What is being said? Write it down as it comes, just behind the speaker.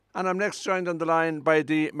And I'm next joined on the line by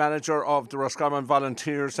the manager of the Roscommon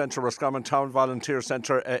Volunteer Centre, Roscommon Town Volunteer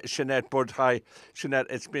Centre, Shanette Budhai. Shanette,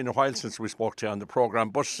 it's been a while since we spoke to you on the programme,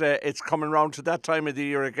 but it's coming round to that time of the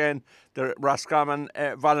year again. The Roscommon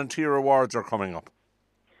Volunteer Awards are coming up.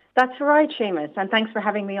 That's right, Seamus, and thanks for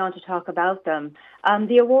having me on to talk about them.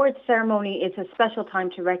 The awards ceremony is a special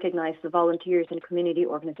time to recognise the volunteers and community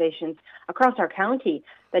organisations across our county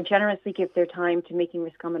that generously give their time to making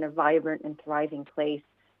Roscommon a vibrant and thriving place.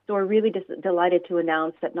 So we're really delighted to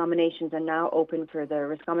announce that nominations are now open for the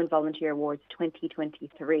Roscommon Volunteer Awards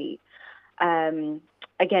 2023. Again,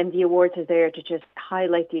 the awards are there to just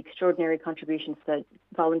highlight the extraordinary contributions that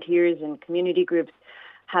volunteers and community groups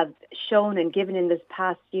have shown and given in this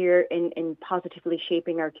past year in positively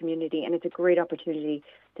shaping our community. And it's a great opportunity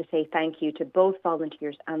to say thank you to both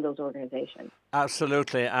volunteers and those organisations.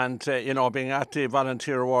 Absolutely. And, being at the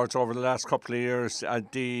Volunteer Awards over the last couple of years,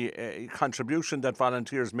 the contribution that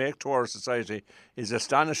volunteers make to our society is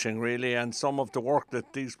astonishing, really. And some of the work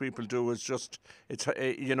that these people do is just,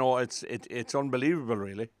 it's unbelievable,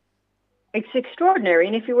 really. It's extraordinary,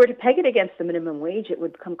 and if you were to peg it against the minimum wage, it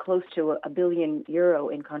would come close to €1 billion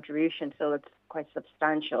in contribution, so it's quite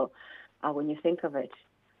substantial when you think of it.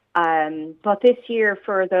 But this year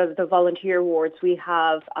for the Volunteer Awards, we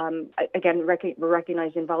have, we're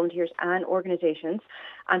recognising volunteers and organisations,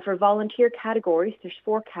 and for volunteer categories, there's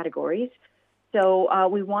 4 categories. So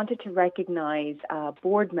we wanted to recognise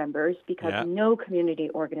board members because no community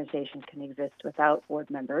organisation can exist without board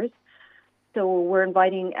members. So we're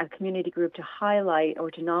inviting a community group to highlight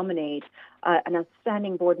or to nominate an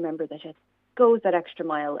outstanding board member that just goes that extra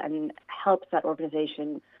mile and helps that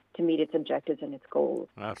organisation to meet its objectives and its goals.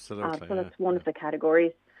 Absolutely. So that's one of the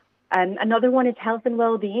categories. And another one is health and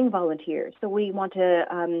well-being volunteers. So we want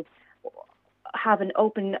to have an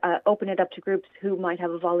open it up to groups who might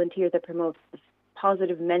have a volunteer that promotes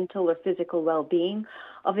positive mental or physical well-being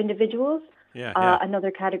of individuals.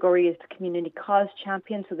 Another category is the community cause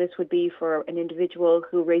champion. So this would be for an individual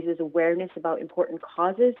who raises awareness about important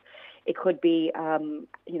causes. It could be,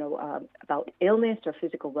 about illness or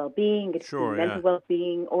physical well-being. It could be mental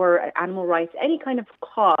well-being or animal rights, any kind of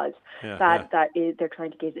cause they're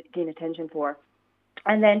trying to gain attention for.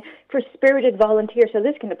 And then for spirited volunteers, so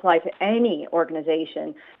this can apply to any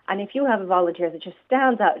organization. And if you have a volunteer that just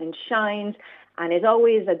stands out and shines and is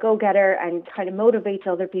always a go-getter and kind of motivates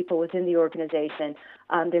other people within the organization,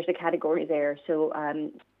 there's a category there. So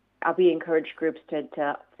I'll be encouraged groups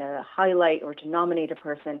to highlight or to nominate a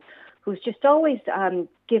person who's just always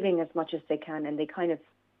giving as much as they can, and they kind of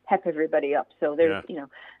pep everybody up. So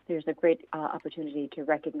there's a great opportunity to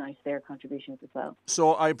recognise their contributions as well.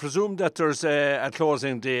 So I presume that there's a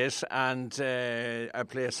closing date and a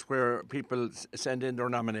place where people send in their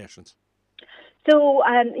nominations. So,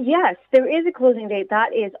 yes, there is a closing date.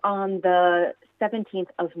 That is on the 17th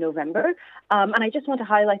of November. And I just want to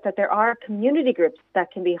highlight that there are community groups that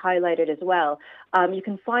can be highlighted as well. You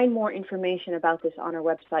can find more information about this on our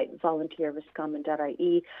website,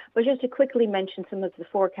 volunteerroscommon.ie. But just to quickly mention some of the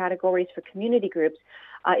 4 categories for community groups,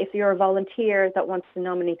 if you're a volunteer that wants to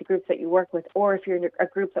nominate the groups that you work with, or if you're a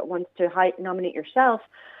group that wants to nominate yourself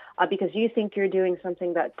because you think you're doing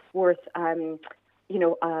something that's worth,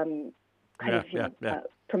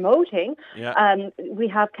 promoting. We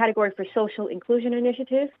have category for social inclusion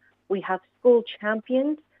initiatives. We have school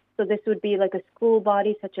champions. So this would be like a school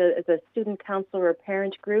body, such as a student council or a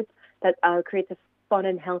parent group that creates a fun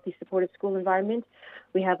and healthy, supportive school environment.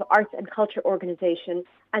 We have arts and culture organization.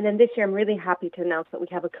 And then this year, I'm really happy to announce that we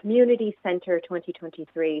have a community centre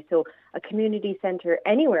 2023. So a community centre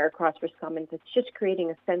anywhere across Roscommon that's just creating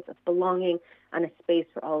a sense of belonging and a space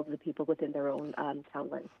for all of the people within their own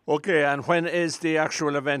townlands. Okay, and when is the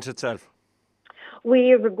actual event itself?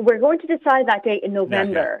 We're going to decide that date in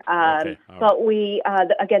November. Okay. But we,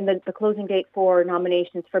 again, the closing date for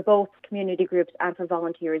nominations for both community groups and for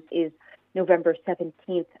volunteers is November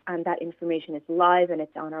 17th, and that information is live and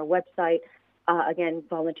it's on our website. Again,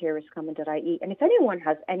 volunteerroscommon.ie. And if anyone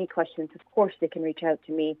has any questions, of course, they can reach out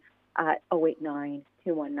to me at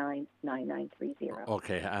 089-219-9930.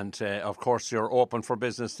 Okay, and of course you're open for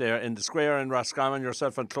business there in the square in Roscommon.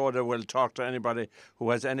 Yourself and Clodagh will talk to anybody who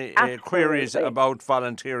has any queries about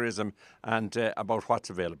volunteerism and about what's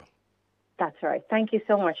available. That's right. Thank you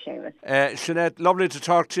so much, Seamus. Shanette, lovely to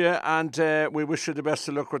talk to you, and we wish you the best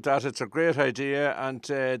of luck with that. It's a great idea, and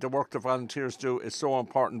the work the volunteers do is so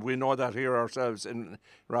important. We know that here ourselves in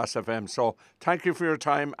Ros FM. So thank you for your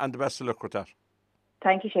time and the best of luck with that.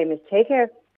 Thank you, Seamus. Take care.